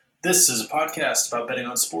This is a podcast about betting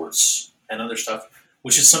on sports and other stuff,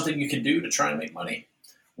 which is something you can do to try and make money.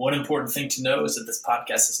 One important thing to know is that this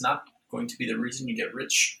podcast is not going to be the reason you get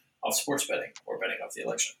rich off sports betting or betting off the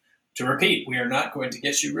election. To repeat, we are not going to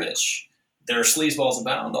get you rich. There are sleazeballs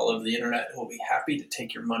abound all over the internet who will be happy to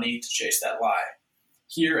take your money to chase that lie.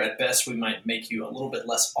 Here, at best, we might make you a little bit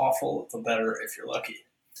less awful, but better if you're lucky.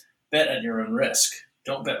 Bet at your own risk.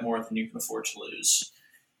 Don't bet more than you can afford to lose.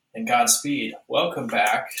 And Godspeed. Welcome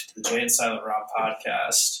back to the Jay and Silent Rob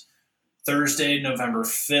podcast. Thursday, November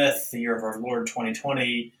 5th, the year of our Lord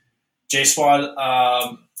 2020. Jay Swad,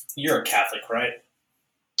 you're a Catholic, right?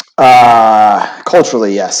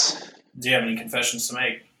 Culturally, yes. Do you have any confessions to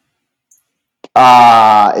make?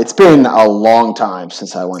 It's been a long time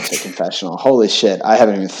since I went to confessional. Holy shit, I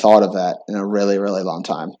haven't even thought of that in a really, really long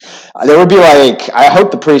time. There would be I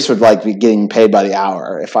hope the priest would be getting paid by the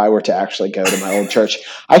hour if I were to actually go to my old church.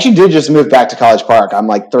 I actually did just move back to College Park. I'm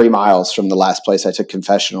 3 miles from the last place I took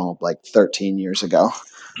confessional 13 years ago.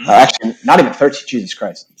 Actually, not even 13, Jesus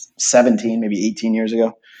Christ, 17, maybe 18 years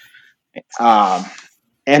ago.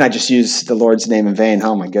 And I just used the Lord's name in vain.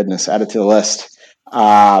 Oh my goodness, add it to the list.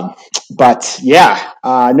 But yeah,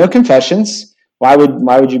 no confessions. Why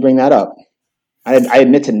would you bring that up? I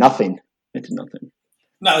admit to nothing.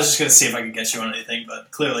 No, I was just going to see if I could get you on anything,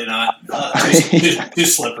 but clearly not. Too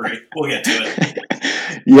slippery. We'll get to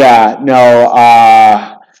it. Yeah,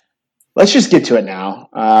 no. Let's just get to it now,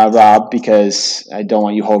 Rob, because I don't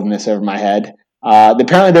want you holding this over my head.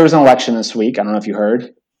 Apparently there was an election this week. I don't know if you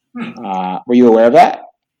heard. Were you aware of that?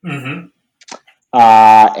 Mm-hmm.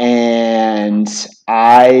 And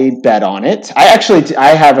I bet on it. I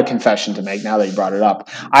have a confession to make now that you brought it up.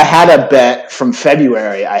 I had a bet from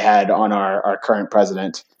February I had on our current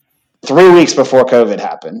president 3 weeks before COVID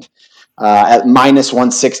happened at minus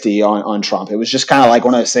 160 on Trump. It was just kind of like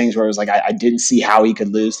one of those things where it was I didn't see how he could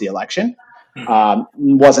lose the election.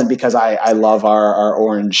 Wasn't because I love our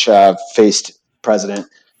orange faced president.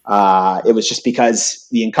 It was just because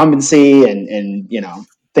the incumbency and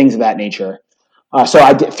things of that nature. So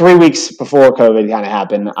I did 3 weeks before COVID kind of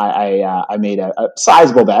happened. I made a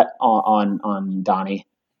sizable bet on Donnie.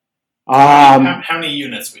 How many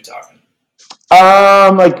units are we talking?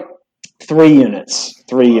 3 units.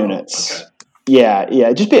 3 units. Okay.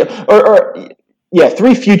 Yeah. Just be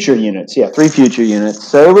 3 future units. Yeah, 3 future units.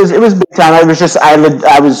 So it was big time. I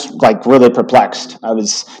was really perplexed.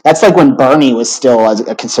 That's when Bernie was still as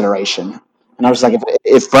a consideration, and I was like,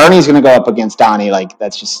 if Bernie's going to go up against Donnie,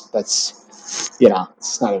 that's.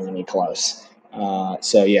 It's not even any close.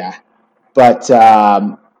 So yeah, but so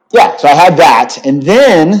I had that, and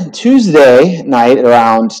then Tuesday night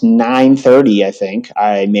around 9:30, I think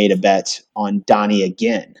I made a bet on Donnie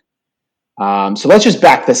again. So let's just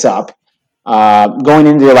back this up. Going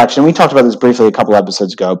into the election, we talked about this briefly a couple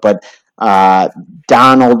episodes ago, but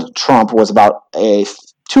Donald Trump was about a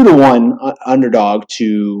 2-1 underdog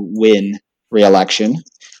to win re-election.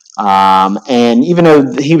 And even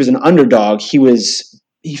though he was an underdog, he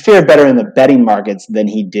fared better in the betting markets than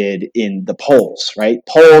he did in the polls, right?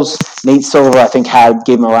 Polls, Nate Silver, I think,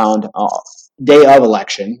 gave him around day of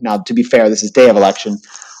election. Now, to be fair, this is day of election.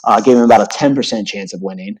 Gave him about a 10% chance of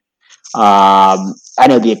winning. I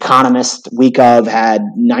know The Economist week of had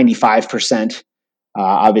 95%.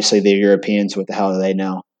 Obviously, the Europeans, what the hell do they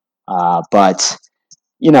know? But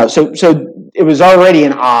so it was already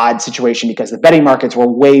an odd situation because the betting markets were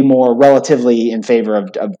way more relatively in favor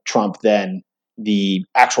of Trump than the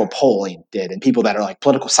actual polling did, and people that are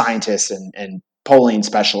political scientists and polling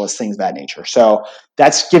specialists, things of that nature. So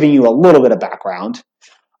that's giving you a little bit of background.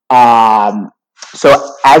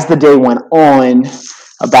 So as the day went on,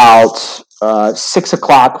 about 6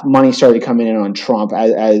 o'clock, money started coming in on Trump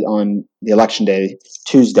as on the election day,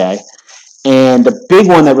 Tuesday. And the big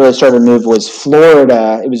one that really started to move was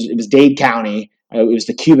Florida. It was Dade County. It was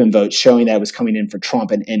the Cuban vote showing that it was coming in for Trump,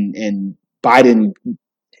 and Biden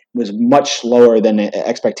was much lower than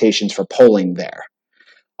expectations for polling there.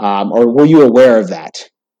 Or were you aware of that?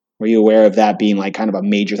 Were you aware of that being kind of a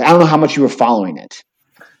major thing? I don't know how much you were following it.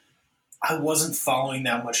 I wasn't following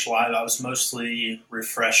that much live. I was mostly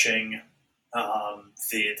refreshing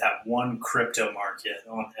that one crypto market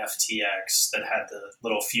on FTX that had the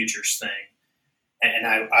little futures thing. And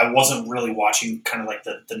I wasn't really watching kind of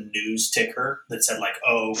the news ticker that said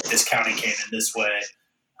this county came in this way.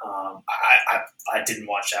 I didn't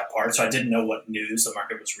watch that part, so I didn't know what news the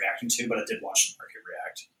market was reacting to, but I did watch the market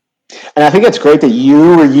react. And I think it's great that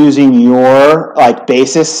you were using your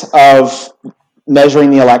basis of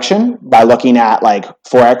measuring the election by looking at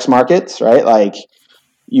Forex markets, right?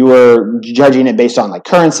 You were judging it based on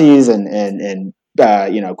currencies and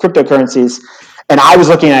cryptocurrencies. And I was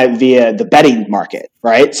looking at it via the betting market,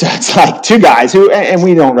 right? So it's like two guys who, and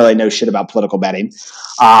we don't really know shit about political betting,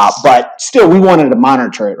 but still we wanted to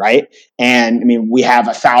monitor it, right? And I mean, we have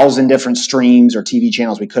 1,000 different streams or TV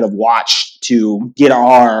channels we could have watched to get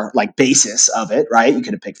our like basis of it, right? You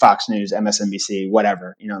could have picked Fox News, MSNBC,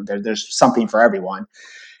 whatever. There's something for everyone.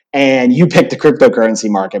 And you picked the cryptocurrency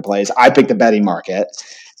marketplace. I picked the betting market.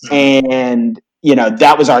 And,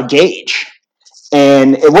 that was our gauge.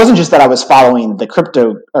 And it wasn't just that I was following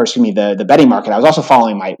the betting market. I was also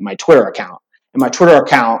following my Twitter account. And my Twitter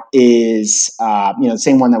account is, the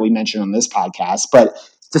same one that we mentioned on this podcast, but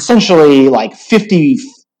it's essentially like 50,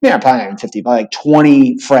 probably not even 50, but like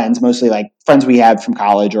 20 friends, mostly like friends we had from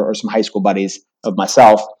college or some high school buddies of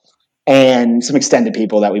myself, and some extended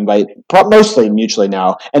people that we might mostly mutually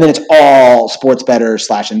know. And then it's all sports bettors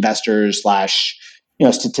 / investors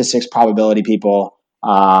 / statistics, probability people,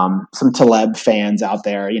 some Taleb fans out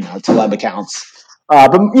there, Taleb accounts.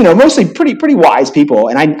 But mostly pretty wise people.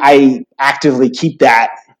 And I actively keep that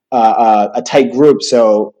a tight group.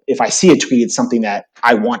 So if I see a tweet, it's something that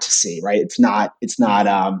I want to see, right? It's not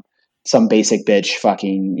some basic bitch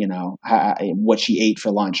fucking, what she ate for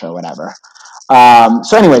lunch or whatever.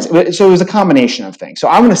 So it was a combination of things. So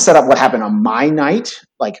I'm going to set up what happened on my night,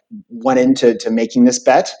 like went into making this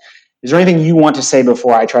bet. Is there anything you want to say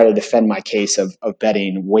before I try to defend my case of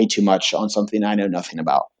betting way too much on something I know nothing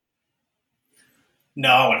about? No,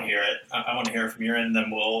 I want to hear it. I want to hear it from your end. Then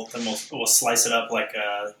we'll slice it up like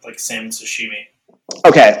salmon sashimi.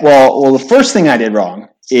 Okay. Well, the first thing I did wrong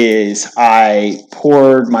is I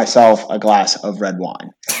poured myself a glass of red wine.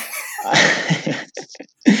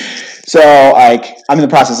 So, I'm in the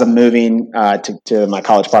process of moving to my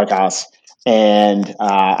college park house, and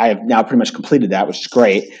I have now pretty much completed that, which is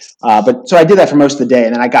great. So I did that for most of the day,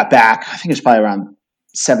 and then I got back. I think it was probably around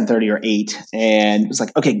 7:30 or 8, and it was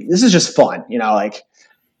like, okay, this is just fun,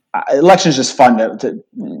 election is just fun to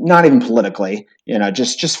not even politically,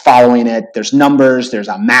 just following it. There's numbers, there's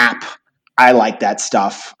a map. I like that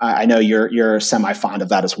stuff. I know you're semi fond of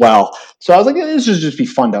that as well. So I was like, this would just be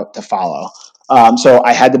fun to follow. So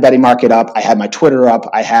I had the betting market up. I had my Twitter up.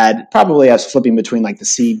 I was flipping between like the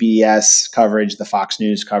CBS coverage, the Fox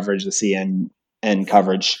News coverage, the CNN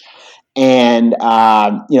coverage. And,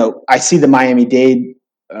 I see the Miami-Dade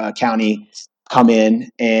County come in,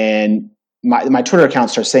 and my Twitter account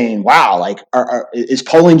starts saying, wow, like is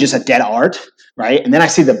polling just a dead art? Right. And then I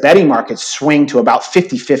see the betting market swing to about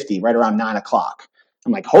 50-50 right around 9:00.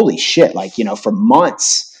 I'm like, holy shit. Like, for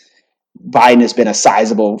months, Biden has been a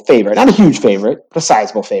sizable favorite, not a huge favorite, but a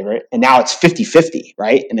sizable favorite. And now it's 50-50,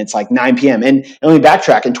 right? And it's like 9 p.m. And let me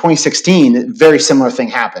backtrack. In 2016, a very similar thing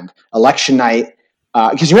happened. Election night,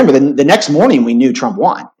 because you remember the next morning we knew Trump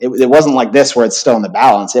won. It wasn't like this where it's still in the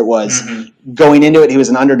balance. It was going into it, he was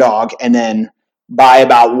an underdog. And then by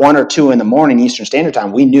about 1 or 2 in the morning Eastern Standard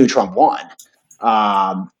Time, we knew Trump won.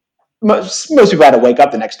 Most people had to wake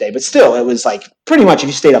up the next day, but still, it was like pretty much if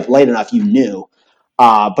you stayed up late enough, you knew.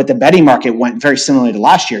 But the betting market went very similarly to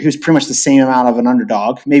last year. He was pretty much the same amount of an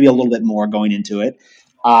underdog, maybe a little bit more going into it.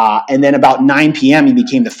 And then about 9 p.m., he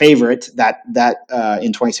became the favorite that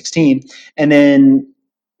in 2016. And then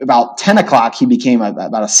about 10 o'clock, he became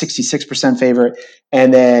about a 66% favorite.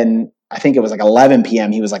 And then I think it was like 11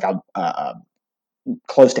 p.m., he was like a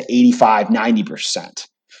close to 85, 90%.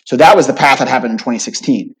 So that was the path that happened in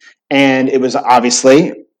 2016. And it was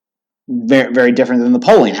obviously very, very different than the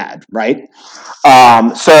polling had, right?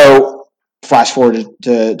 So flash forward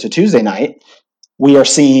to Tuesday night, we are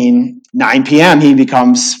seeing 9 p.m. he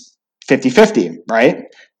becomes 50-50, right?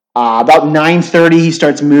 About 9:30, he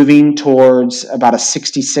starts moving towards about a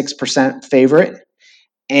 66% favorite.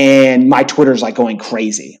 And my Twitter's like going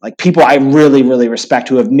crazy. Like people I really, really respect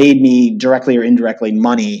who have made me directly or indirectly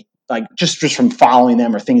money, like just from following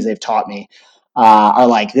them or things they've taught me, are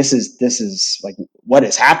like, this is like, what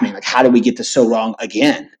is happening? Like, how did we get this so wrong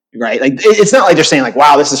again? Right? Like, it's not like they're saying like,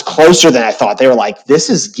 wow, this is closer than I thought. They were like, this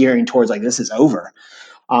is gearing towards like, this is over.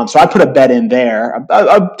 So I put a bet in there,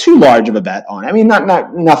 a too large of a bet on it. I mean,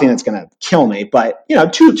 nothing that's going to kill me, but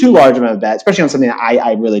too large of a bet, especially on something that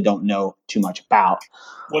I really don't know too much about.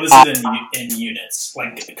 What is it in units,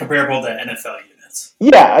 like comparable to NFL units?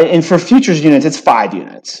 Yeah, and for futures units, it's 5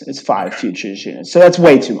 units. It's 5 futures units, so that's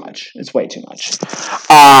way too much. It's way too much.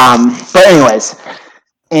 But anyways,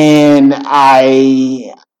 and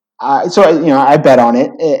I bet on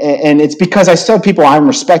it, and it's because I still have people I'm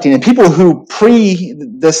respecting, and people who pre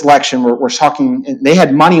this election were talking. They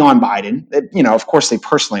had money on Biden. Of course, they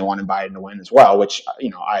personally wanted Biden to win as well, which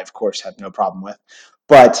I of course have no problem with,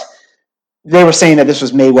 but they were saying that this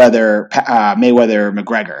was Mayweather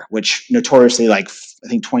McGregor, which notoriously, like I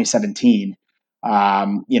think 2017,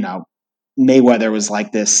 Mayweather was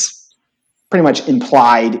like this pretty much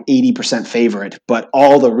implied 80% favorite, but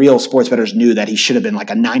all the real sports bettors knew that he should have been like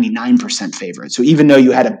a 99% favorite. So even though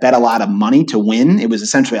you had to bet a lot of money to win, it was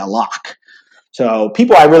essentially a lock. So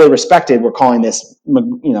people I really respected were calling this,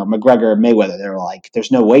 McGregor Mayweather. They were like,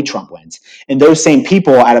 "There's no way Trump wins." And those same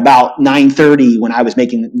people at about 9:30, when I was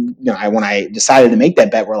when I decided to make that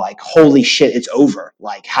bet, were like, "Holy shit, it's over!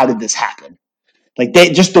 Like, how did this happen?" Like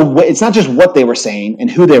the way, it's not just what they were saying and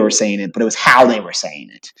who they were saying it, but it was how they were saying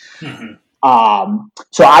it. Mm-hmm.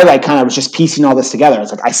 So I kind of was just piecing all this together.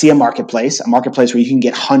 It's like, I see a marketplace where you can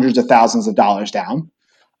get hundreds of thousands of dollars down.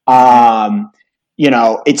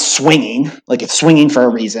 It's swinging for a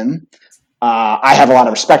reason. I have a lot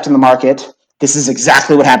of respect in the market. This is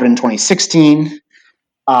exactly what happened in 2016.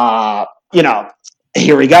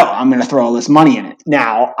 Here we go. I'm going to throw all this money in it.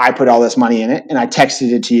 Now I put all this money in it and I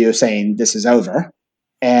texted it to you saying this is over.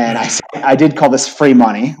 And I did call this free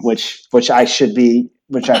money, which I should be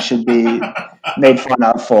made fun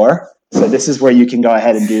of for. So this is where you can go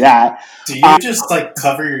ahead and do that. Do you just like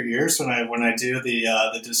cover your ears when I do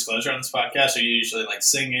the disclosure on this podcast? Are you usually like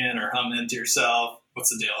singing or humming to yourself? What's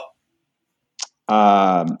the deal?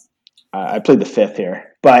 I played the fifth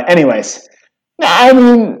here, but anyways, I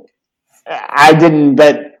mean, I didn't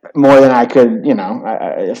bet more than I could,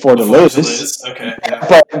 afford to lose. Okay.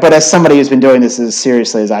 Yeah. But as somebody who's been doing this as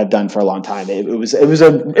seriously as I've done for a long time, it was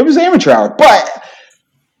amateur hour. But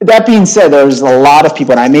that being said, there's a lot of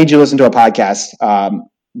people, and I made you listen to a podcast,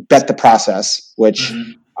 Bet the Process, which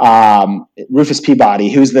Rufus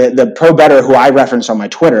Peabody, who's the pro bettor who I referenced on my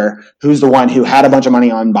Twitter, who's the one who had a bunch of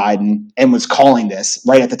money on Biden and was calling this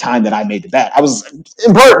right at the time that I made the bet. I was,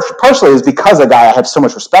 partially, is because a guy I have so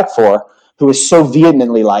much respect for, who is so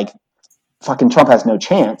vehemently like, fucking Trump has no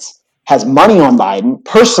chance, has money on Biden,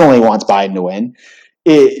 personally wants Biden to win,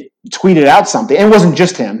 it tweeted out something. And it wasn't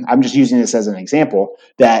just him. I'm just using this as an example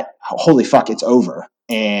that, holy fuck, it's over.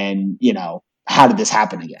 And, how did this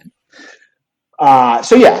happen again?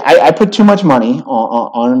 I put too much money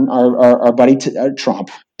on our buddy Trump.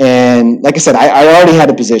 And like I said, I already had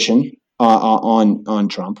a position on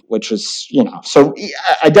Trump, which was, so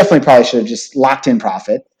I definitely probably should have just locked in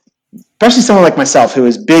profit, especially someone like myself who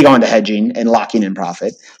is big onto hedging and locking in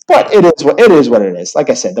profit. But it is what it is. Like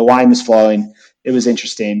I said, the wine was flowing. It was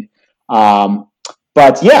interesting. So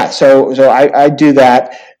I do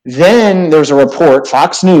that. Then there's a report,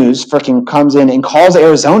 Fox News freaking comes in and calls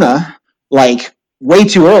Arizona like way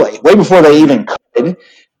too early, way before they even could,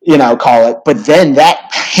 call it. But then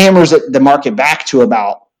that hammers the market back to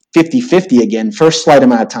about 50-50 again, first slight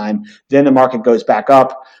amount of time. Then the market goes back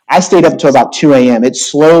up. I stayed up until about 2 a.m. It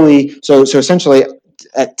slowly, so essentially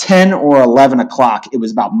at 10 or 11 o'clock, it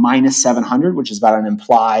was about minus 700, which is about an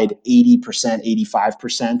implied 80%,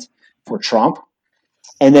 85% for Trump.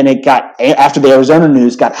 And then it got, after the Arizona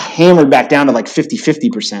news, got hammered back down to like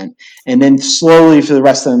 50%. And then slowly for the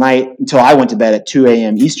rest of the night, until I went to bed at 2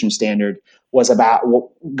 a.m. Eastern Standard,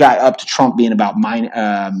 got up to Trump being about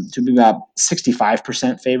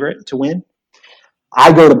 65% favorite to win.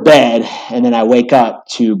 I go to bed and then I wake up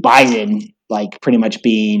to Biden like pretty much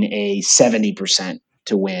being a 70%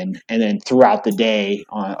 to win. And then throughout the day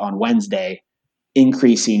on Wednesday,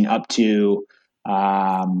 increasing up to,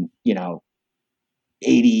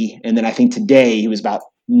 80. And then I think today he was about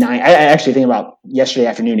 9. I actually think about yesterday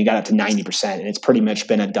afternoon, he got up to 90%. And it's pretty much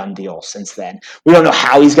been a done deal since then. We don't know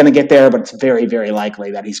how he's going to get there, but it's very, very likely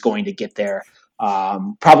that he's going to get there.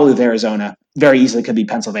 Probably with Arizona. Very easily could be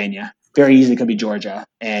Pennsylvania. Very easily could be Georgia.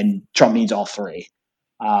 And Trump needs all three.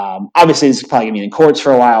 Obviously, this is probably going to be in courts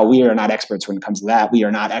for a while. We are not experts when it comes to that. We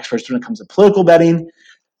are not experts when it comes to political betting.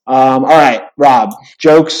 All right, Rob,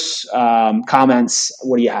 jokes, comments.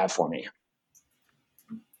 What do you have for me?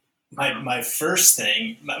 My first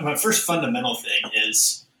fundamental thing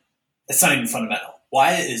is, it's not even fundamental.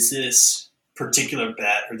 Why is this particular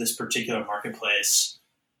bet or this particular marketplace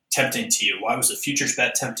tempting to you? Why was the futures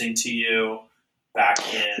bet tempting to you back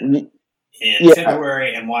in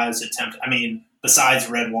February? And why is it tempting? I mean, besides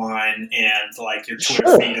red wine and like your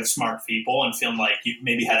Twitter feed of smart people and feeling like you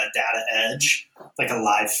maybe had a data edge, like a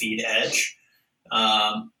live feed edge.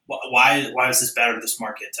 Why is this bet or this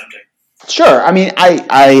market tempting? Sure. I mean,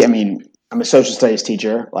 I'm a social studies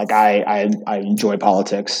teacher. Like I enjoy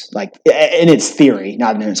politics, like in its theory,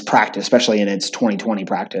 not in its practice, especially in its 2020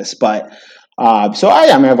 practice. But I've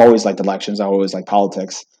always liked elections. I always liked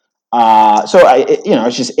politics.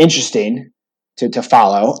 It's just interesting to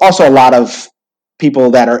follow. Also, a lot of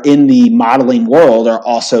people that are in the modeling world are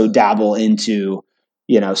also dabble into,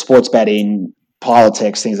 sports betting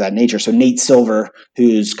politics, things of that nature. So Nate Silver,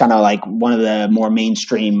 who's kind of like one of the more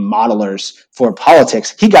mainstream modelers for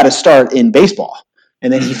politics, he got to start in baseball.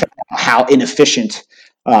 And then he found out how inefficient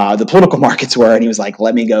the political markets were, and he was like,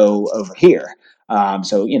 let me go over here.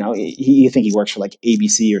 So, you think he works for like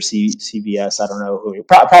ABC or CBS. I don't know who.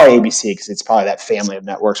 Probably ABC, because it's probably that family of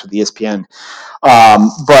networks with ESPN.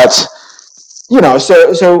 But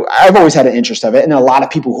so I've always had an interest of it, and a lot of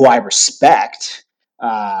people who I respect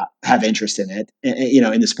have interest in it,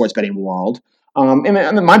 in the sports betting world.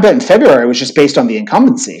 And my bet in February was just based on the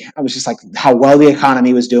incumbency. I was just like, how well the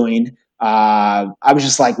economy was doing. I was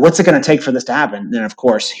just like, what's it going to take for this to happen? And then, of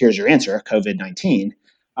course, here's your answer: COVID-19.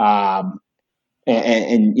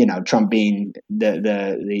 And Trump being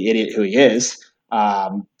the idiot who he is,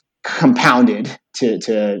 compounded to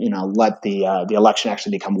let the election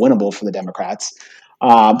actually become winnable for the Democrats.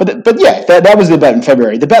 But yeah, that was the bet in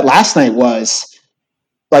February. The bet last night was,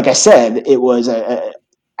 like I said, it was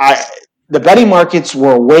the betting markets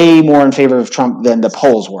were way more in favor of Trump than the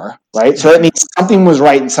polls were, right? So that means something was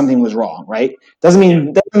right and something was wrong, right? Doesn't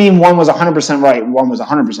mean one was 100% right and one was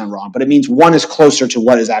 100% wrong, but it means one is closer to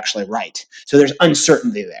what is actually right. So there's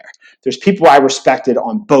uncertainty there. There's people I respected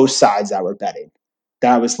on both sides that were betting.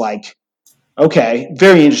 That was like, okay,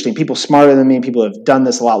 very interesting. People smarter than me, people have done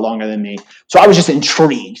this a lot longer than me. So I was just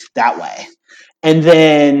intrigued that way. And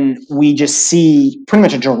then we just see pretty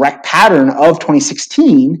much a direct pattern of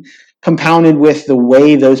 2016 compounded with the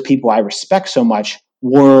way those people I respect so much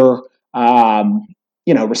were,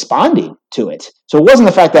 responding to it. So it wasn't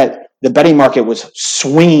the fact that the betting market was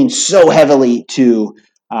swinging so heavily to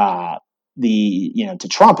to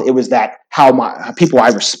Trump. It was that how people I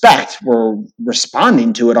respect were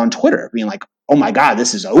responding to it on Twitter, being like, "Oh my God,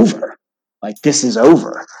 this is over! Like this is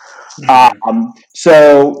over."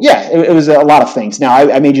 So yeah, it was a lot of things. Now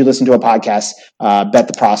I made you listen to a podcast, Bet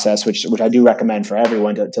the Process, which I do recommend for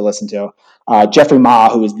everyone to listen to. Jeffrey Ma,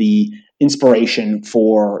 who was the inspiration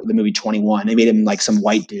for the movie 21. They made him like some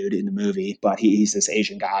white dude in the movie, but he's this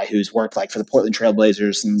Asian guy who's worked like for the Portland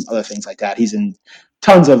Trailblazers and other things like that. He's in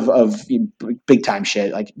tons of big time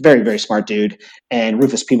shit, like very, very smart dude. And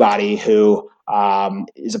Rufus Peabody, who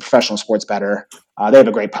is a professional sports bettor. They have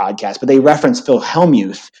a great podcast, but they reference Phil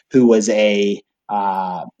Hellmuth, who is a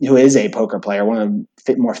poker player, one of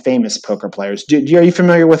the more famous poker players. Are you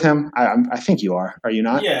familiar with him? I think you are. Are you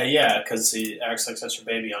not? Yeah, because he acts like such a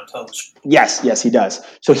baby on television. Yes, he does.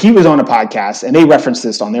 So he was on a podcast, and they referenced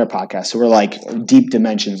this on their podcast. So we're like deep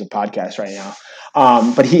dimensions of podcasts right now.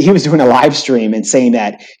 But he was doing a live stream and saying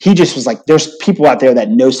that he just was like, there's people out there that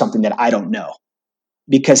know something that I don't know.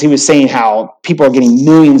 Because he was saying how people are getting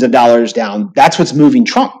millions of dollars down. That's what's moving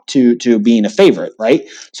Trump to being a favorite, right?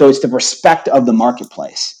 So it's the respect of the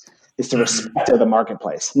marketplace. It's the respect of the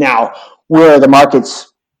marketplace. Now, where the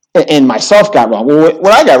markets and myself got wrong, well,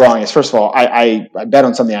 what I got wrong is, first of all, I bet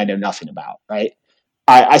on something I know nothing about, right?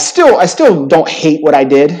 I still don't hate what I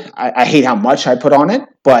did. I hate how much I put on it,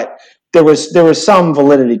 but there was some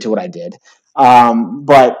validity to what I did.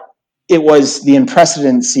 But it was the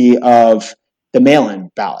unprecedency of the mail-in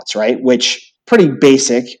ballots, right? Which pretty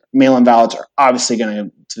basic. Mail-in ballots are obviously going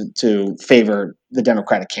to favor the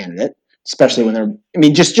Democratic candidate, especially when they're. I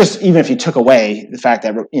mean, just even if you took away the fact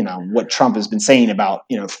that what Trump has been saying about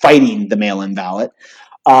fighting the mail-in ballot,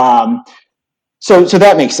 so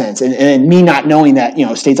that makes sense. And me not knowing that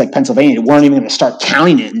states like Pennsylvania weren't even going to start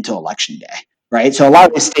counting it until Election Day, right? So a lot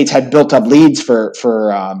of these states had built up leads for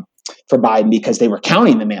Biden because they were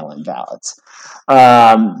counting the mail-in ballots.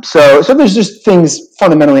 So there's just things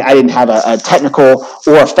fundamentally I didn't have a technical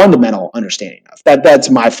or a fundamental understanding of. That's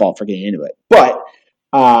my fault for getting into it. But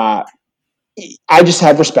I just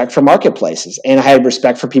had respect for marketplaces, and I had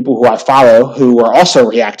respect for people who I follow who were also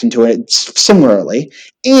reacting to it similarly.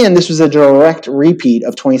 And this was a direct repeat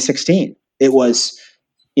of 2016. It was,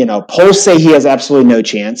 polls say he has absolutely no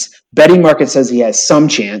chance. Betting market says he has some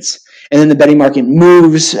chance. And then the betting market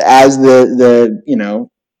moves as the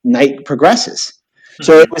night progresses.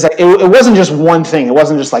 So it was like it wasn't just one thing. It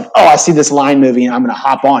wasn't just like, oh, I see this line moving, I'm going to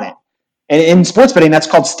hop on it. And in sports betting, that's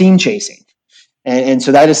called steam chasing. And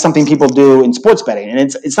so that is something people do in sports betting. And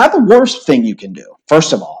it's not the worst thing you can do.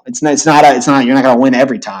 First of all, it's not you're not going to win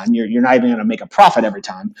every time. You're not even going to make a profit every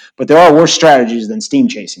time. But there are worse strategies than steam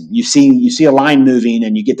chasing. You see a line moving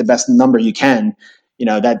and you get the best number you can.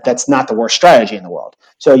 That's not the worst strategy in the world.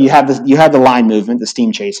 So you have the line movement, the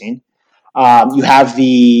steam chasing. You have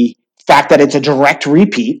the fact that it's a direct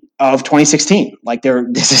repeat of 2016. Like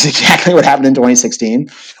this is exactly what happened in 2016.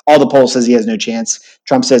 All the polls says he has no chance.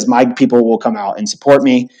 Trump says my people will come out and support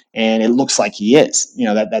me, and it looks like he is.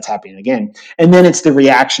 That's happening again. And then it's the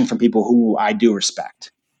reaction from people who I do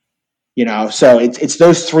respect. So it's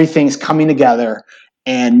those three things coming together,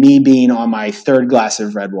 and me being on my third glass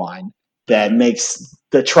of red wine that makes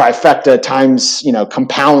the trifecta times,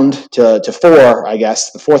 compound to four, I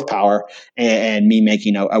guess, the fourth power, and me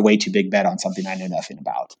making a way too big bet on something I know nothing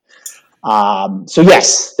about. So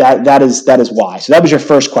yes, that is why. So that was your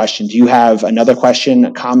first question. Do you have another question,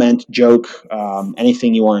 a comment, joke,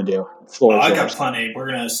 anything you want to do? I got plenty. We're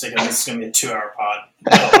gonna stick it. This is gonna be a 2-hour pod.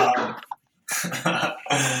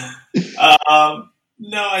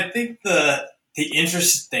 No, I think the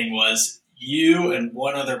interesting thing was you and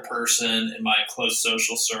one other person in my close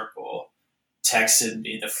social circle texted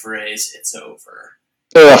me the phrase "it's over,"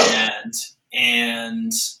 and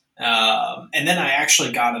then I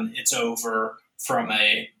actually got an "it's over" from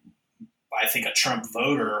I think a Trump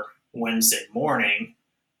voter Wednesday morning,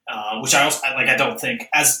 which I don't think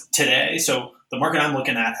as today. So the market I'm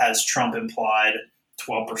looking at has Trump implied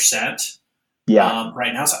 12%. Yeah.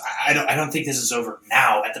 Right now, so I don't think this is over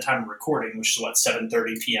now at the time of recording, which is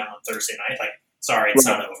 7:30 p.m. on Thursday night. Sorry, it's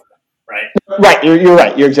not over, right? Right, you're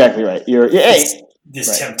right. You're exactly right.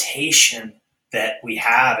 This temptation that we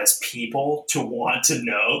have as people to want to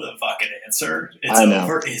know the fucking answer. It's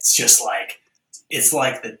over. It's just it's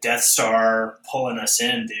like the Death Star pulling us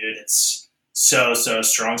in, dude. It's so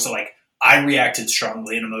strong. So I reacted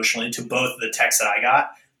strongly and emotionally to both of the texts that I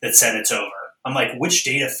got that said it's over. I'm like, which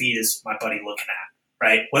data feed is my buddy looking at,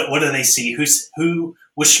 right? What do they see?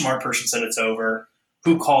 Which smart person said it's over?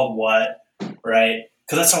 Who called what, right?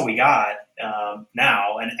 Because that's all we got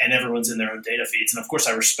now, and everyone's in their own data feeds. And of course,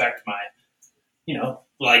 I respect my,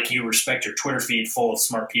 like you respect your Twitter feed full of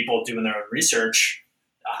smart people doing their own research.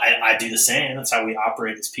 I do the same. That's how we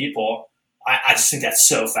operate as people. I just think that's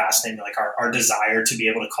so fascinating, our desire to be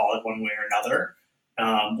able to call it one way or another,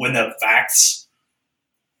 when the facts.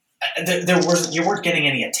 You weren't getting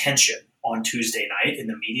any attention on Tuesday night in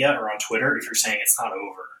the media or on Twitter if you're saying it's not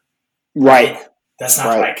over. Right. That's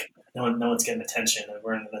not no one's getting attention.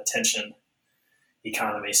 We're in an attention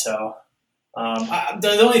economy. So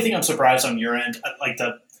the only thing I'm surprised on your end,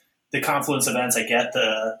 the Confluence events, I get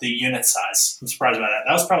the unit size. I'm surprised by that.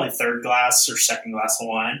 That was probably third glass or second glass of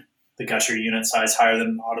wine that got your unit size higher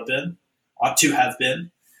than it ought to have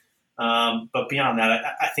been. But beyond that,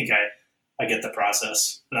 I think I get the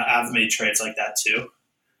process. And I've made trades like that too,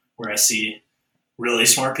 where I see really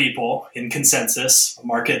smart people in consensus, a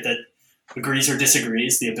market that agrees or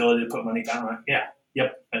disagrees, the ability to put money down.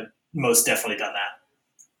 I've most definitely done that.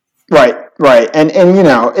 Right. And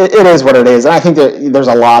it is what it is. And I think that there's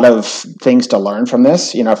a lot of things to learn from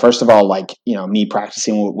this. First of all, me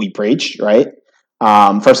practicing what we preach, right?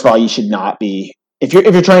 First of all, you should not be, if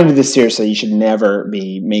you're trying to do this seriously, you should never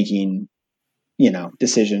be making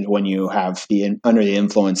decisions when you have under the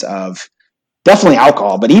influence of definitely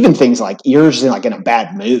alcohol, but even things like you're just in a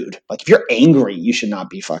bad mood. If you're angry, you should not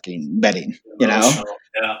be fucking betting,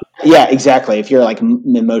 Yeah, exactly. If you're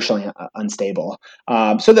emotionally unstable.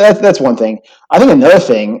 So that's one thing. I think another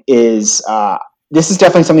thing is, this is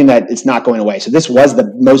definitely something that it's not going away. So this was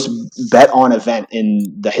the most bet on event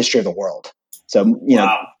in the history of the world. So,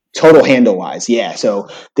 wow. Total handle wise. Yeah. So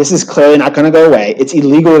this is clearly not going to go away. It's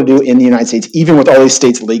illegal to do in the United States, even with all these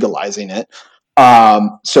states legalizing it.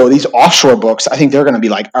 So these offshore books, I think they're going to be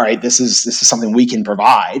all right, this is something we can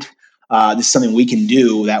provide. This is something we can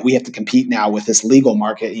do that we have to compete now with this legal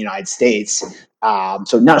market in the United States.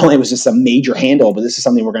 So not only was this a major handle, but this is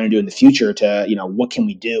something we're going to do in the future to, what can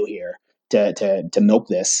we do here to milk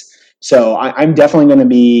this? So I'm definitely going to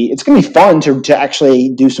be, it's going to be fun to actually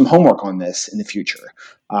do some homework on this in the future.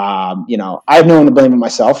 I have no one to blame but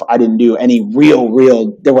myself. I didn't do any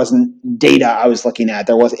real, there wasn't data I was looking at.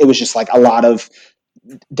 It was just a lot of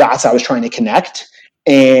dots I was trying to connect.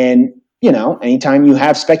 And, anytime you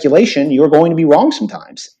have speculation, you're going to be wrong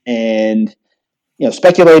sometimes. And,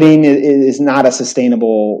 speculating is not a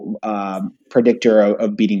sustainable predictor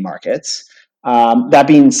of beating markets. That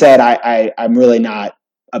being said, I'm really not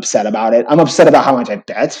upset about it. I'm upset about how much I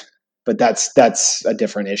bet, but that's a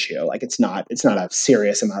different issue. It's not a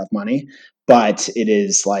serious amount of money, but it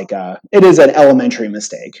is it is an elementary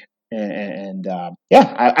mistake. And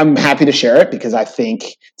I'm happy to share it because I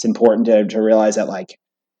think it's important to realize that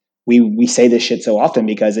we say this shit so often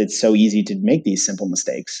because it's so easy to make these simple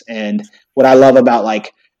mistakes. And what I love about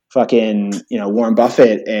fucking Warren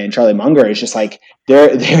Buffett and Charlie Munger is just they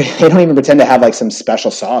don't even pretend to have some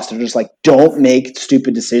special sauce. They're just don't make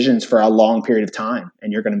stupid decisions for a long period of time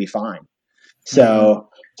and you're going to be fine. So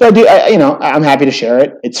I'm happy to share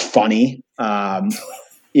it. It's funny.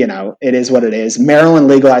 It is what it is. Maryland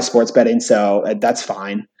legalized sports betting, so that's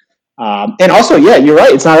fine. And also, yeah, you're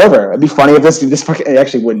right. It's not over. It'd be funny if this it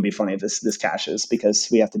actually wouldn't be funny if this cashes, because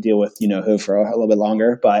we have to deal with who for a little bit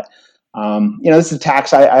longer. But this is a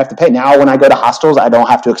tax I have to pay now. When I go to hostels, I don't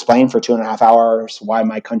have to explain for 2.5 hours why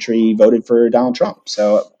my country voted for Donald Trump.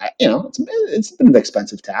 So it's been an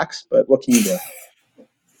expensive tax, but what can you do?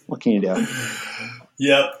 What can you do?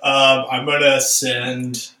 Yep. I'm gonna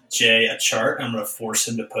send Jay a chart. I'm gonna force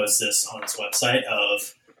him to post this on his website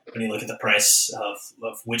of. When you look at the price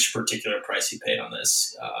of which particular price he paid on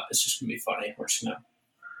this, it's just gonna be funny. We're just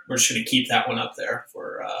gonna keep that one up there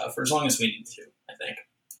for as long as we need to, I think.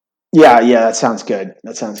 Yeah, that sounds good.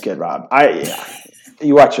 That sounds good, Rob.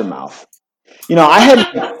 You watch your mouth. This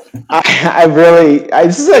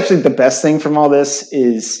is actually the best thing from all this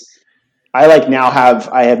is I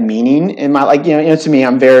have meaning in my to me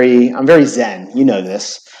I'm very zen. You know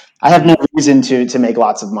this. I have no reason to make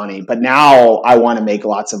lots of money, but now I want to make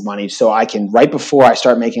lots of money so I can, right before I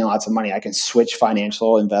start making lots of money, I can switch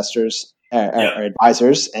financial investors or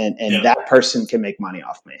advisors and that person can make money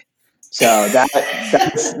off me. So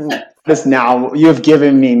that's now you have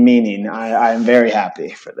given me meaning. I'm very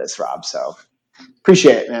happy for this, Rob. So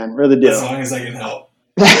appreciate it, man. Really do. As long as I can help.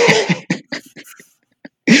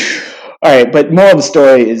 All right. But moral of the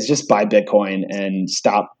story is just buy Bitcoin and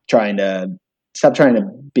stop trying to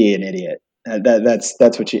be an idiot. That's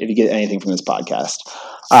what if you get anything from this podcast.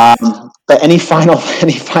 But any final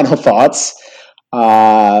thoughts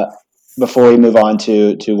before we move on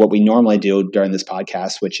to what we normally do during this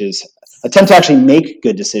podcast, which is attempt to actually make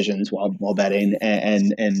good decisions while betting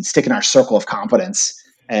and stick in our circle of competence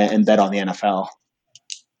and bet on the NFL.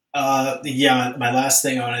 My last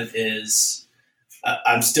thing on it is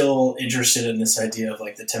I'm still interested in this idea of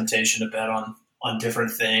like the temptation to bet on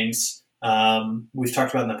different things. We've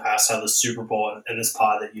talked about in the past how the Super Bowl and this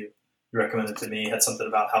pod that you recommended to me had something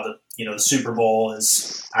about how the Super Bowl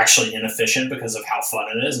is actually inefficient because of how fun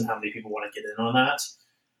it is and how many people want to get in on that.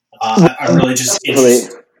 I'm really just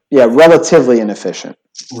interested. Yeah, relatively inefficient.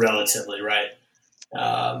 Relatively, right.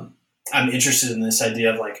 I'm interested in this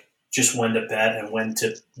idea of like just when to bet and when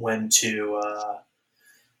to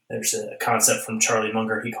there's a concept from Charlie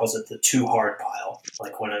Munger. He calls it the too hard pile.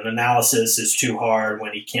 Like when an analysis is too hard,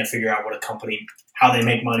 when he can't figure out what a company, how they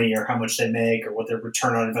make money or how much they make or what their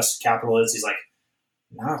return on invested capital is. He's like,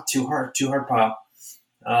 nah, too hard pile.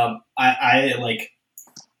 I like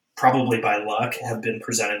probably by luck have been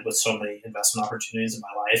presented with so many investment opportunities in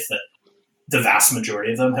my life that the vast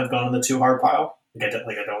majority of them have gone in the too hard pile. I don't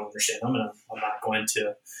understand them, and I'm not going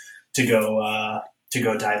to go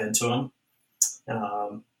dive into them.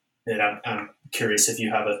 And I'm curious if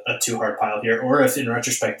you have a too hard pile here, or if in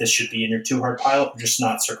retrospect this should be in your too hard pile, or just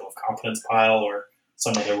not circle of competence pile, or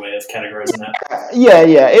some other way of categorizing that.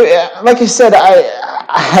 Yeah. Like I said,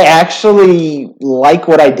 I actually like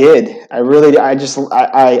what I did. I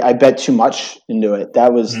bet too much into it.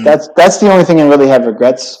 That's the only thing I really have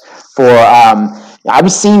regrets for. I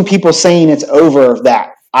was seeing people saying it's over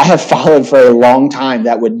that I have followed for a long time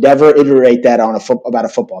that would never iterate that on about a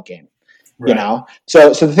football game. Right. So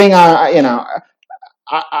the thing I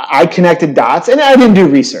connected dots and I didn't do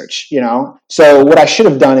research, So what I should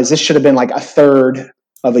have done is this should have been like a third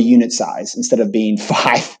of a unit size instead of being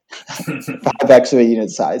 5x of a unit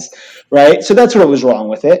size, right? So that's what was wrong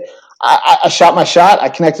with it. I shot my shot. I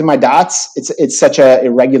connected my dots. It's such a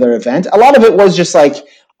irregular event. A lot of it was just like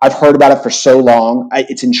I've heard about it for so long.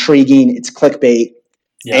 It's intriguing. It's clickbait,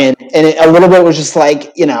 and a little bit was just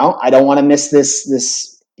like I don't want to miss this.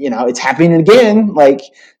 It's happening again. Like,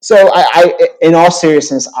 so I in all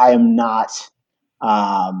seriousness, I am not,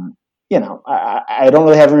 I don't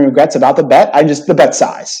really have any regrets about the bet. The bet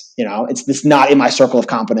size, it's not in my circle of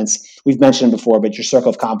competence. We've mentioned it before, but your circle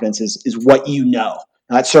of competence is what Now,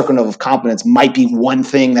 that circle of competence might be one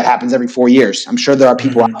thing that happens every 4 years. I'm sure there are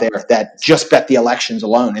people out there that just bet the elections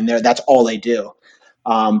alone and that's all they do.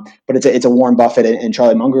 But it's a Warren Buffett and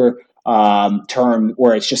Charlie Munger term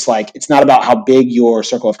where it's just like it's not about how big your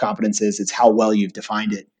circle of competence is, it's how well you've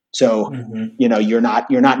defined it. So you're not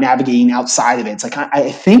navigating outside of it. It's like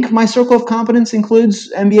I think my circle of competence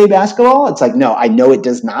includes NBA basketball. It's like no, I know it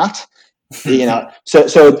does not. So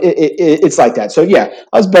it's like that. So yeah,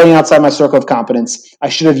 I was betting outside my circle of competence. I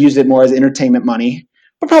should have used it more as entertainment money,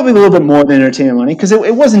 but probably a little bit more than entertainment money because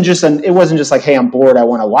it wasn't just like, hey, I'm bored, I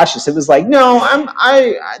want to watch this. It was like, no,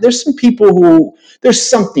 there's some people who there's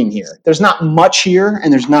something here. There's not much here,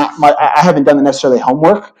 and there's not much. I haven't done necessarily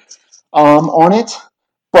homework on it,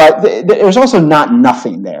 but there's also not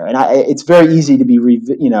nothing there. And it's very easy to be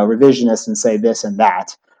revisionist and say this and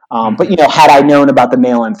that. But had I known about the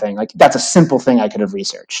mail-in thing, like that's a simple thing I could have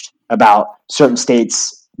researched about certain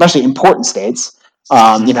states, especially important states.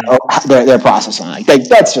 Their process on it. Like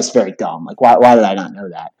that's just very dumb. Like why did I not know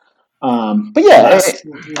that? But yeah.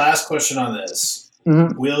 Last question on this.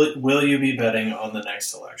 Mm-hmm. Will you be betting on the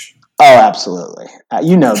next election? Oh, absolutely.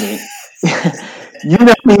 You know me. You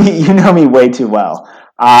know me way too well.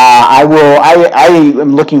 I will. I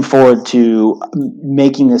am looking forward to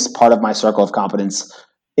making this part of my circle of competence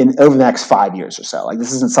over the next 5 years or so. Like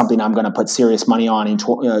this isn't something I'm going to put serious money on in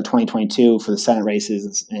 2022 for the Senate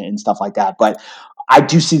races and stuff like that. But I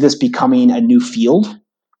do see this becoming a new field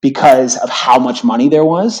because of how much money there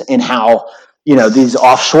was and how these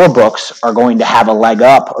offshore books are going to have a leg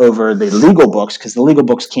up over the legal books because the legal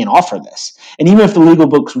books can't offer this. And even if the legal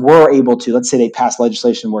books were able to, let's say they passed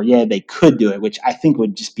legislation where, they could do it, which I think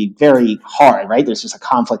would just be very hard, right? There's just a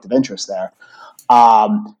conflict of interest there.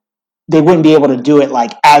 They wouldn't be able to do it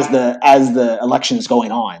like as the election is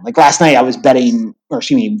going on. Like last night I was betting,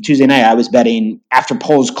 Tuesday night I was betting after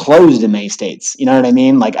polls closed in many states. You know what I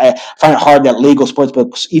mean? Like I find it hard that legal sports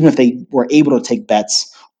books, even if they were able to take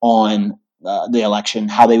bets on the election,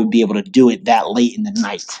 how they would be able to do it that late in the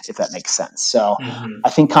night, if that makes sense. So I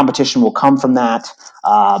think competition will come from that.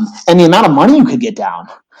 And the amount of money you could get down.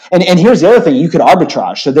 And here's the other thing, you could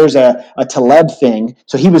arbitrage. So there's a Taleb thing.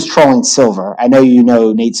 So he was trolling Silver. I know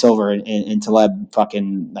Nate Silver and Taleb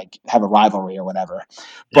fucking like have a rivalry or whatever.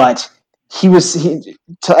 Yeah. But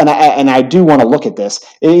and I do want to look at this.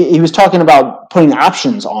 He was talking about putting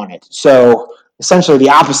options on it. So essentially the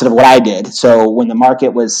opposite of what I did. So when the market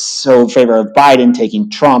was so in favor of Biden taking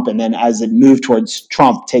Trump, and then as it moved towards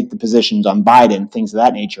Trump, take the positions on Biden, things of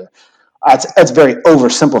that nature. That's very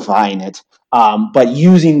oversimplifying it. But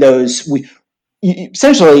using those,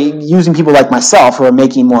 essentially using people like myself who are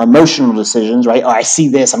making more emotional decisions, right? Oh, I see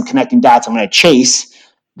this, I'm connecting dots, I'm going to chase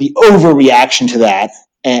the overreaction to that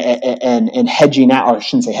and hedging out, or I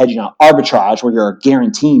shouldn't say hedging out, arbitrage where you're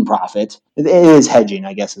guaranteeing profit. It is hedging,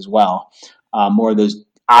 I guess, as well. More of those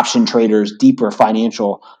option traders, deeper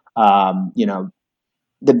financial, the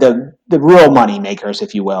real money makers,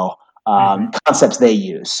 if you will, concepts they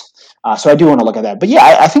use. So I do want to look at that. But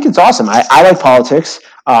yeah, I think it's awesome. I like politics.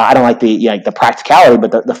 I don't like the practicality,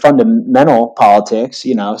 but the fundamental politics,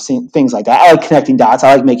 things like that. I like connecting dots.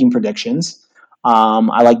 I like making predictions.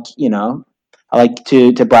 I like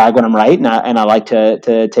to brag when I'm right, and I like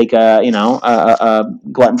to take a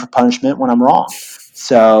glutton for punishment when I'm wrong.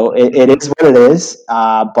 So it is what it is,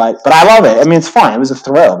 but I love it. I mean, it's fun. It was a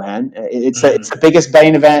thrill, man. It's the biggest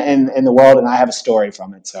betting event in the world, and I have a story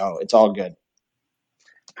from it, so it's all good.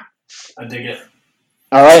 I dig it.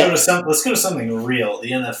 All right. Let's go to something real,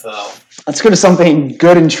 the NFL. Let's go to something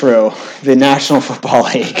good and true, the National Football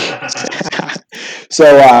League.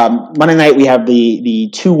 So Monday night we have the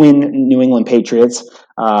 2-win New England Patriots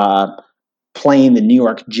playing the New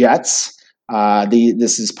York Jets.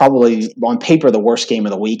 This is probably on paper the worst game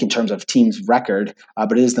of the week in terms of team's record,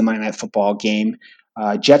 but it is the Monday Night Football game.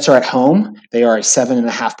 Jets are at home. They are a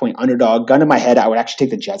 7.5-point underdog. Gun to my head, I would actually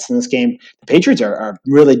take the Jets in this game. The Patriots are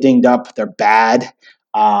really dinged up. They're bad.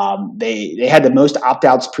 They had the most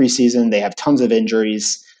opt-outs preseason. They have tons of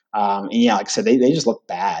injuries. And yeah, like I said, they just look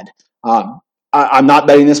bad. I'm not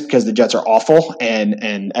betting this because the Jets are awful,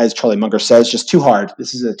 and as Charlie Munger says, just too hard.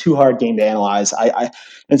 This is a too hard game to analyze.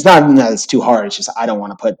 It's not even that it's too hard. It's just I don't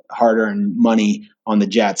want to put hard-earned money on the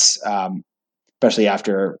Jets, especially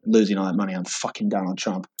after losing all that money on fucking Donald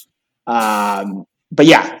Trump. But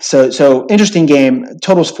yeah, so interesting game.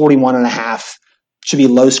 Total's 41.5. Should be a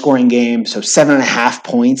low-scoring game. So 7.5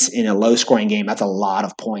 points in a low-scoring game. That's a lot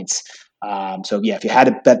of points. So yeah, if you had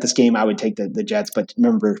to bet this game, I would take the Jets. But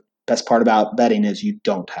remember, best part about betting is you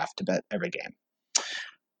don't have to bet every game.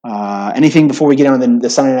 Anything before we get on the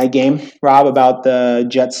Sunday night game, Rob, about the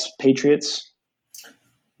Jets-Patriots?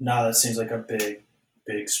 No, that seems like a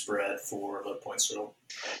big spread for low points total.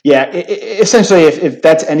 Yeah, essentially, if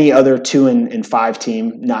that's any other 2 and 5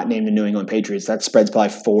 team not named the New England Patriots, that spread's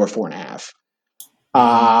probably 4.5.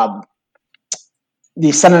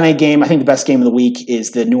 The Sunday night game, I think the best game of the week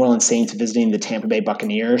is the New Orleans Saints visiting the Tampa Bay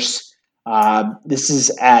Buccaneers. This is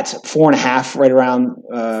at 4.5 right around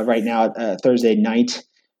right now Thursday night.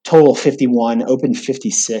 Total 51, open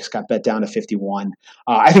 56, got bet down to 51.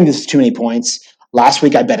 I think this is too many points. Last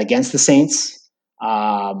week I bet against the Saints,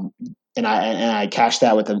 and I cashed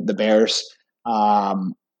that with the Bears.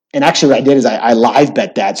 And actually what I did is I live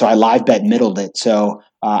bet that, so I live bet middled it. So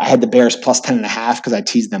I had the Bears plus 10.5 because I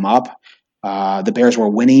teased them up. The Bears were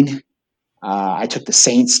winning. I took the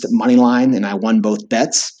Saints money line and I won both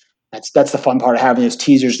bets. That's the fun part of having those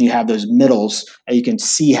teasers, and you have those middles, and you can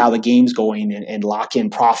see how the game's going and lock in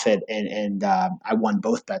profit. And I won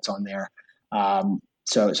both bets on there.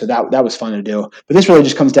 So that was fun to do. But this really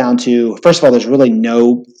just comes down to, first of all, there's really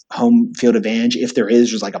no home field advantage. If there is,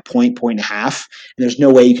 there's like a point and a half. And there's no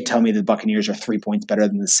way you can tell me the Buccaneers are 3 points better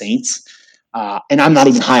than the Saints. And I'm not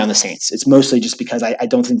even high on the Saints. It's mostly just because I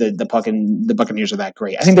don't think the Buccaneers are that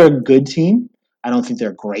great. I think they're a good team. I don't think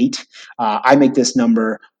they're great. I make this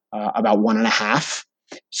number about 1.5.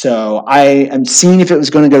 So I am seeing if it was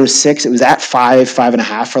going to go to 6. It was at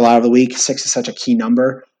 5.5 for a lot of the week. 6 is such a key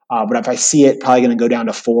number. But if I see it probably going to go down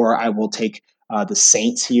to 4, I will take the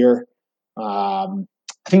Saints here. I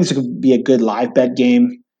think this could be a good live bet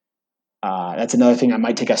game. That's another thing. I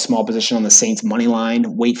might take a small position on the Saints money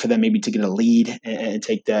line, wait for them maybe to get a lead, and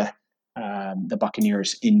take the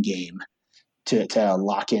Buccaneers in game to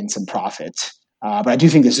lock in some profit. But I do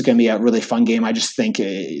think this is going to be a really fun game. I just think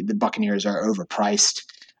the Buccaneers are overpriced.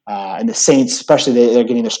 And the Saints, especially, they're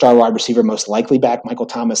getting their star wide receiver most likely back, Michael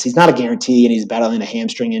Thomas. He's not a guarantee, and he's battling a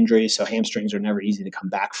hamstring injury, so hamstrings are never easy to come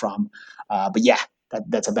back from. But yeah,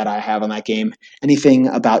 that's a bet I have on that game. Anything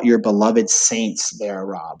about your beloved Saints there,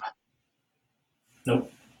 Rob?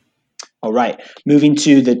 Nope. All right. Moving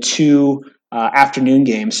to the 2 afternoon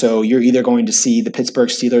games. So you're either going to see the Pittsburgh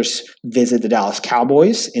Steelers visit the Dallas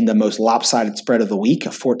Cowboys in the most lopsided spread of the week, a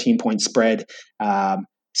 14-point spread.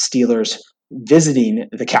 Steelers visiting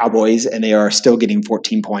the Cowboys, and they are still getting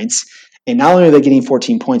 14 points. And not only are they getting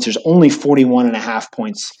 14 points, there's only 41.5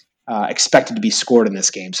 points expected to be scored in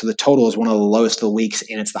this game. So the total is one of the lowest of the weeks,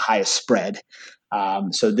 and it's the highest spread.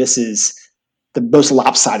 So this is the most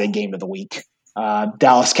lopsided game of the week.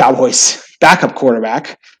 Dallas Cowboys backup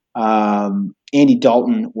quarterback Andy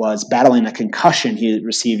Dalton was battling a concussion he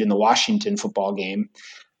received in the Washington football game.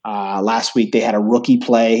 Last week they had a rookie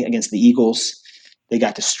play against the Eagles. They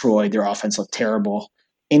got destroyed. Their offense looked terrible.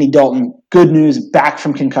 Andy Dalton, good news, back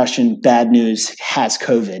from concussion. Bad news, has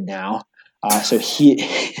COVID now. So he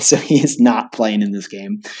is not playing in this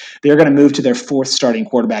game. They're going to move to their 4th starting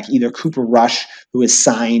quarterback, either Cooper Rush, who was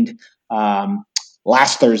signed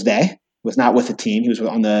last Thursday, was not with the team. He was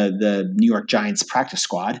on the New York Giants practice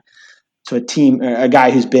squad. So a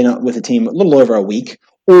guy who's been with the team a little over a week,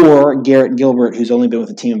 or Garrett Gilbert, who's only been with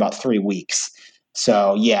the team about 3 weeks.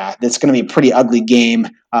 So, yeah, that's going to be a pretty ugly game.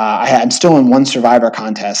 I'm still in one Survivor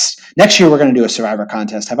contest. Next year, we're going to do a Survivor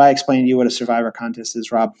contest. Have I explained to you what a Survivor contest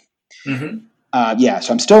is, Rob? Mm-hmm. Yeah,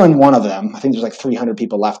 so I'm still in one of them. I think there's like 300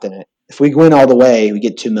 people left in it. If we win all the way, we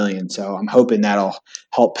get $2 million. So I'm hoping that'll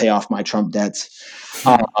help pay off my Trump debts.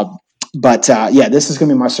 But this is going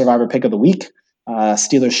to be my Survivor pick of the week.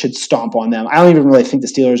 Steelers should stomp on them. I don't even really think the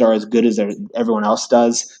Steelers are as good as everyone else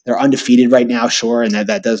does. They're undefeated right now, sure, and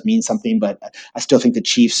that does mean something, but I still think the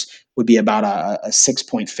Chiefs would be about a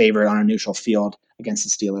 6-point favorite on a neutral field against the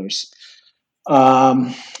Steelers.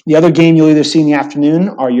 The other game you'll either see in the afternoon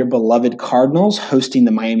are your beloved Cardinals hosting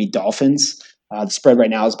the Miami Dolphins. The spread right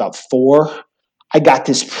now is about 4. I got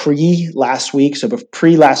this pre-last week, so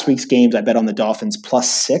pre-last week's games, I bet on the Dolphins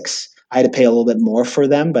 +6. I had to pay a little bit more for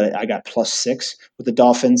them, but I got +6 with the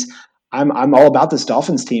Dolphins. I'm all about this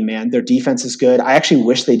Dolphins team, man. Their defense is good. I actually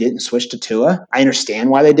wish they didn't switch to Tua. I understand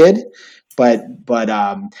why they did, but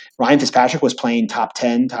Ryan Fitzpatrick was playing top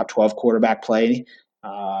 10, top 12 quarterback play.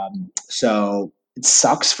 So it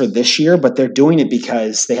sucks for this year, but they're doing it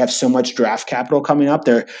because they have so much draft capital coming up.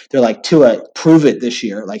 They're like, Tua, prove it this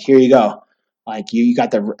year. Like, here you go. Like, you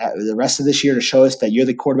got the rest of this year to show us that you're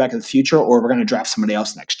the quarterback of the future, or we're going to draft somebody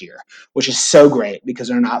else next year, which is so great because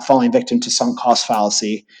they're not falling victim to sunk cost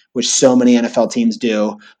fallacy, which so many NFL teams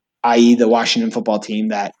do, i.e. the Washington football team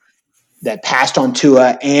that passed on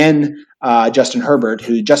Tua and Justin Herbert,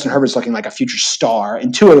 who Justin Herbert's looking like a future star,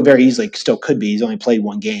 and Tua very easily still could be. He's only played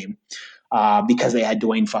 1 game because they had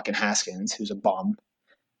Dwayne fucking Haskins, who's a bum.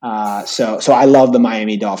 So I love the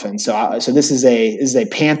Miami Dolphins. So this is a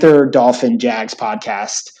Panther, Dolphin, Jags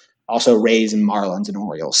podcast. Also Rays and Marlins and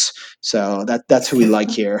Orioles. So that's who we like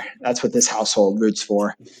here. That's what this household roots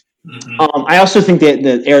for. Mm-hmm. I also think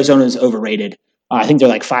that Arizona is overrated. I think they're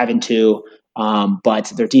like 5-2,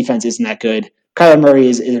 but their defense isn't that good. Kyler Murray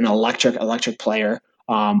is an electric player,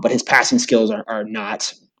 but his passing skills are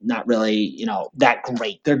not really that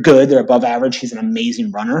great. They're good. They're above average. He's an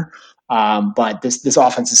amazing runner. But this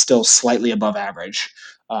offense is still slightly above average.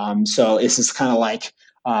 So this is kind of like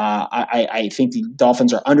I think the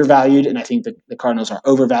Dolphins are undervalued, and I think the Cardinals are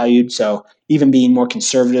overvalued. So even being more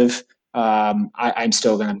conservative, I'm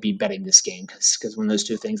still going to be betting this game because when those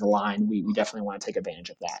two things align, we definitely want to take advantage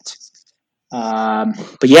of that.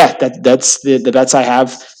 But yeah, that's the bets I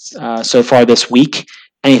have so far this week.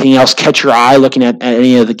 Anything else catch your eye looking at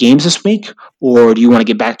any of the games this week? Or do you want to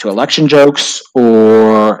get back to election jokes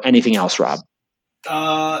or anything else, Rob? No,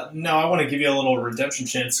 I want to give you a little redemption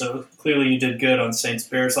chance. So clearly, you did good on Saints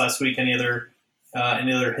Bears last week. Any other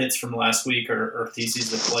hits from last week or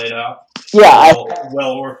theses that played out? Yeah,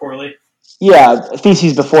 well or poorly. Yeah,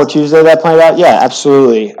 theses before Tuesday that played out. Yeah,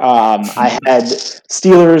 absolutely. I had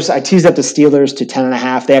Steelers. I teased up the Steelers to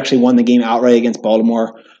 10.5. They actually won the game outright against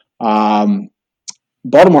Baltimore.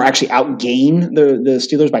 Baltimore actually outgained the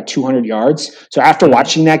Steelers by 200 yards. So after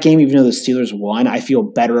watching that game, even though the Steelers won, I feel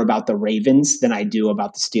better about the Ravens than I do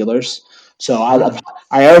about the Steelers. So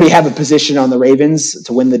I already have a position on the Ravens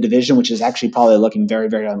to win the division, which is actually probably looking very,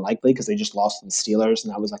 very unlikely because they just lost to the Steelers,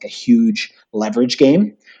 and that was like a huge leverage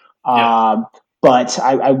game. But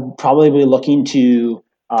I would probably be looking to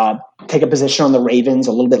take a position on the Ravens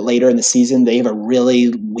a little bit later in the season. They have a really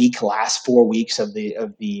weak last 4 weeks of the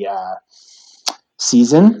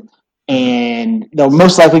season, and they're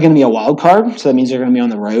most likely going to be a wild card. So that means they're going to be on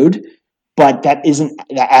the road. But that isn't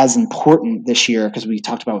as important this year because we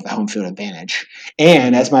talked about with the home field advantage.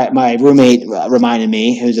 And as my roommate reminded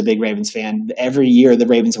me, who's a big Ravens fan, every year the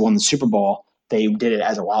Ravens have won the Super Bowl, they did it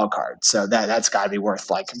as a wild card. So that's got to be worth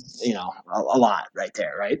a lot right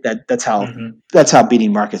there, right? That's how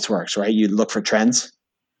beating markets works, right? You look for trends.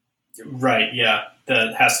 Right. Yeah.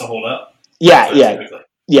 That has to hold up. Yeah.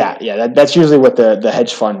 That's usually what the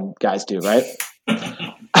hedge fund guys do, right?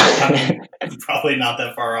 I mean, probably not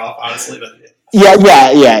that far off, honestly. But yeah.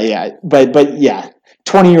 But yeah,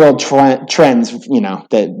 20-year-old trends,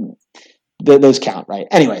 that those count, right?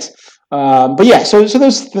 Anyways, but yeah, so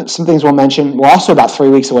those some things we'll mention. We're also about 3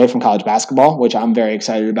 weeks away from college basketball, which I'm very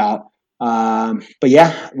excited about. But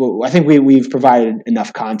yeah, I think we've provided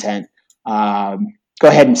enough content. Go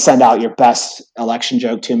ahead and send out your best election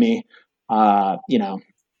joke to me.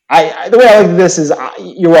 The way I look at this is,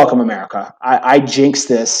 you're welcome, America. I jinxed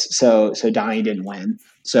this, so Donnie didn't win.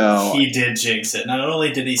 So he did jinx it. Not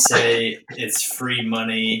only did he say it's free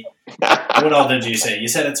money, what all did you say? You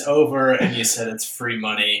said it's over, and you said it's free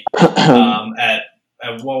money at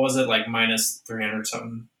what was it, like minus 300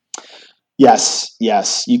 something? Yes.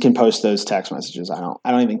 You can post those text messages. I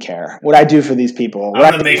don't even care what I do for these people.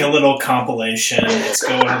 I'm gonna make a little compilation. It's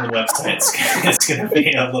going on the website. It's gonna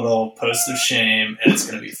be a little post of shame, and it's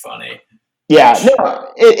gonna be funny. Yeah,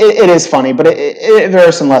 no, it is funny, but there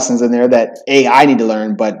are some lessons in there that I need to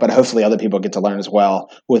learn, but hopefully other people get to learn as well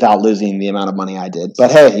without losing the amount of money I did.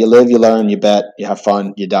 But hey, you live, you learn, you bet, you have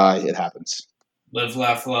fun, you die. It happens. Live,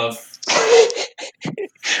 laugh, love.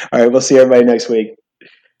 All right, we'll see everybody next week.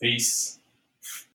 Peace.